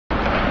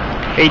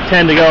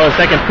8:10 to go in the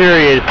second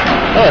period.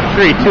 Oh,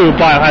 3-2,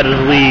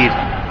 Biohazard's lead.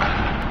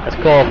 That's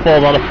called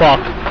falls on the puck.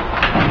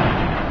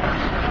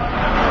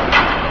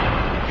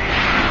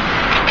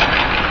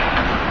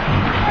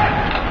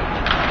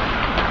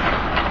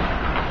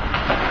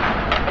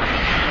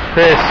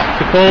 Chris,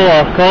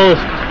 Cola's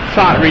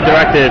shot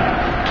redirected.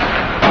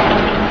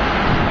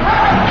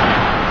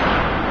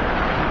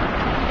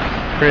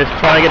 Chris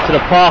trying to get to the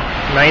puck.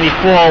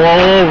 94 all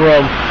over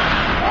him.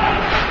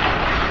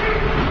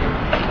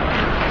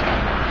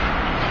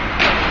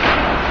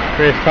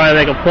 Chris trying to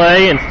make a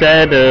play.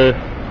 Instead, the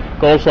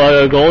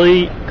Goldschlager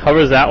goalie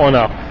covers that one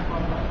up.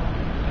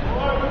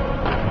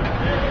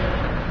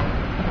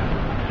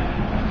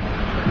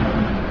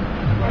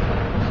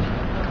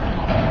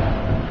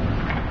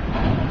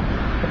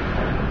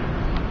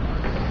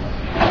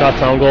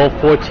 Shots on goal,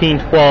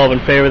 14-12 in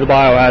favor of the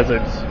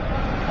Biohazards.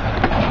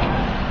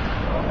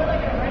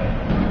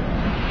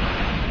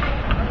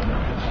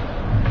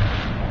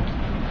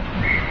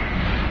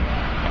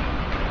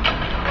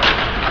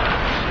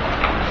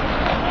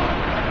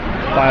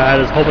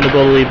 Biohazards hoping to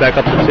build a lead back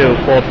up to 2.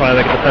 Cole trying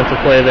to make a defensive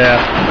play there.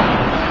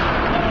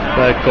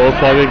 But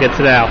Goldschlager gets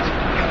it out.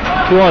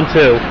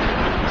 2-on-2.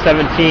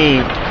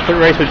 17. Foot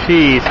race with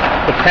Cheese.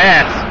 The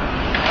pass.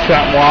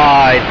 Shot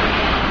wide.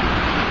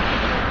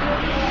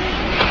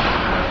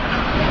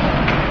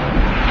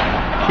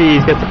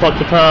 Cheese gets the puck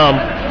to Tom.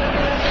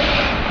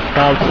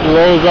 Tom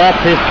slows up.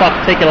 His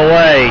puck taken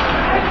away.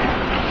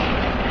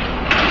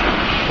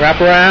 Wrap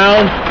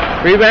around.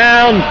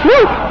 Rebound.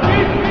 Woo!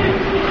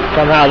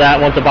 Somehow that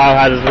went the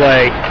Biohazard's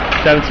way.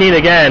 17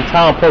 again.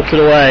 Tom pokes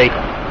it away.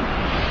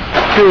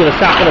 2 with a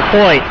shot for the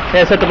point.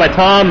 Intercepted by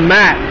Tom.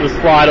 Matt the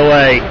slide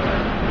away.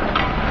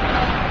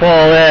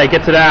 Ball there.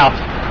 Gets it out.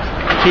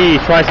 Cheese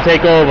tries to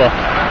take over.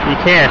 He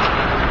can't.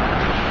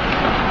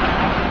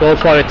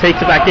 Goldschlager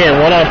takes it back in.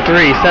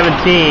 1-on-3.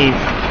 17.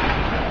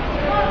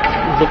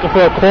 He's looking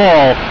for a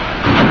call.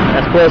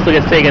 That's close to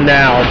gets taken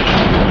down.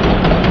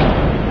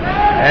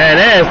 And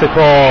there's the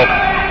call.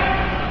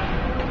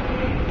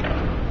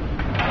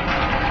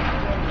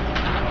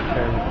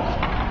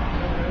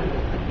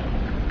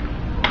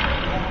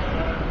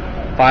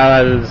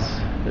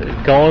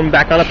 Biohazards going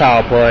back on a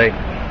power play.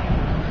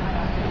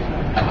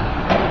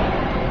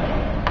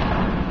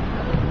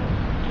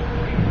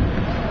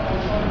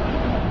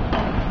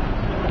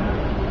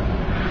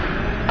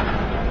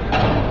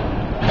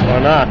 Or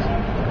not.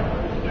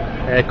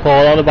 And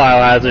call on the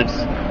Biohazards.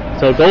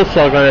 So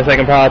Goldschlager on the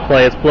second power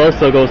play. It's Blow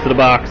still goes to the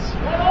box.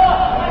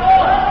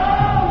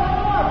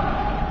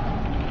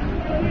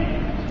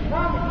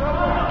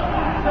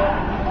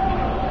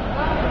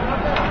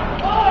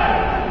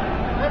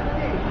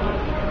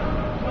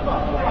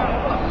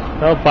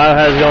 Well,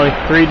 Biohazards going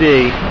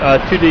 3D,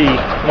 2D,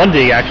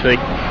 1D actually.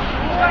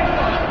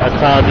 As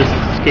Tom just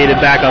skated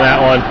back on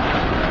that one.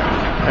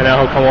 And now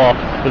he'll come off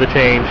for the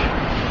change.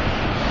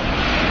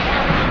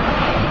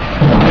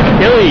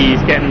 Achilles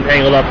getting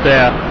tangled up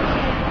there.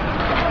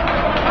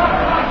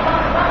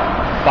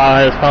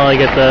 Biohazards finally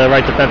get the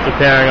right defensive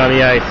pairing on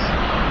the ice.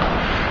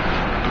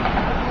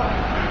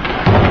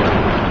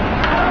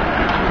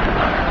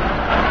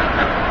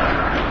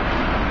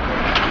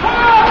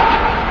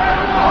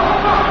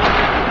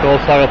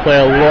 Goldschlager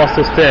player lost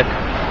his stick.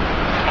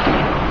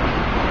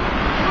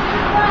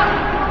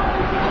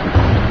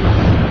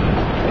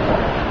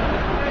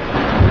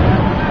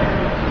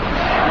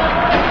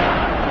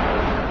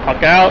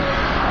 Puck out.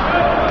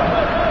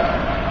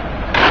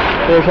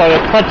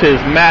 Goldschlager touches.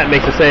 Matt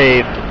makes a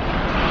save.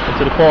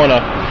 Into the corner.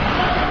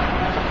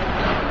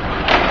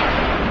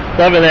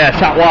 7 there.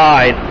 Shot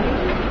wide.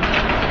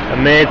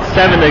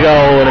 1:07 to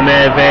go and a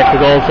man advance for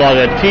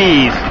Goldschlager.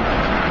 Cheese.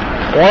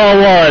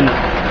 1-on-1.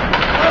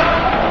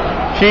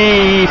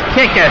 Cheese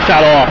can't get a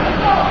shot off.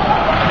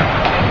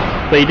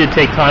 But he did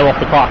take time off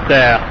the clock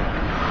there.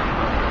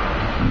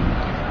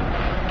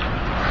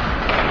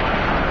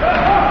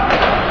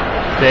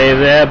 Save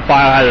there.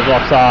 Biohazard's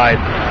offside.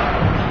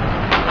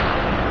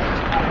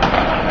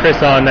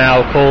 Chris on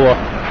now. Cola.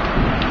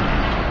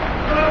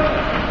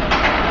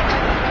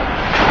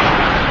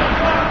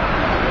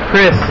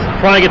 Chris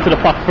trying to get to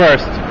the puck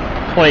first.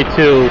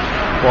 22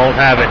 won't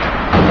have it.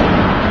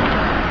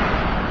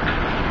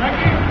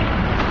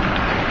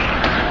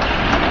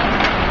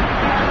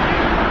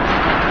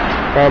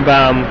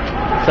 Birnbaum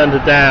sends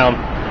it down.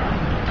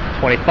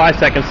 25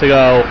 seconds to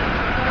go.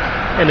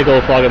 And the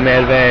Goldschlager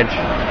man advantage.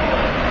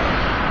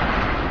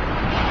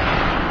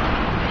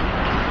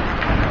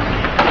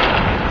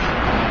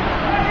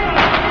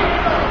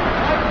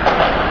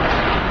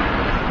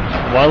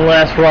 One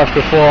last rush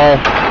before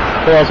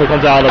also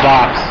comes out of the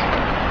box.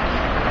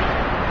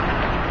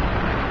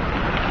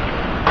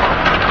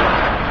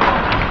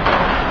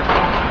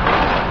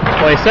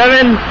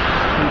 '27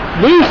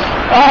 loose.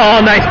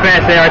 Oh, nice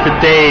pass there to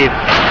Dave.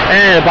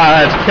 And the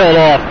Biohazards killed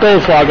off.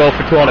 Goldschlager go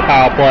for 2 on the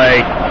power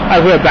play.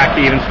 As we're back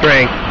to even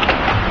strength.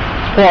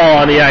 Paul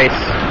on the ice.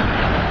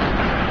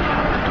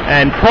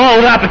 And Paul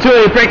with an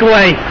opportunity to break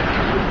away.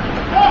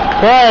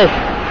 Paul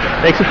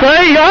Makes a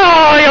play.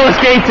 Oh, he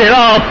almost gates it.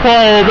 Oh,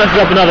 Paul messes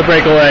up another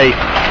breakaway.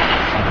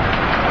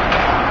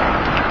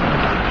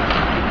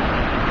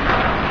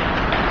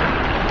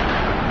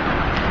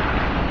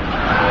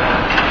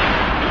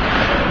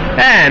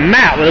 And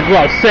Matt with a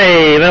glove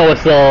save and a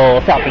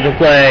whistle. Stopping the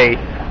play.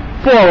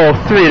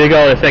 4:03 to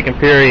go in the second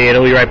period.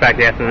 We'll be right back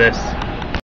after this.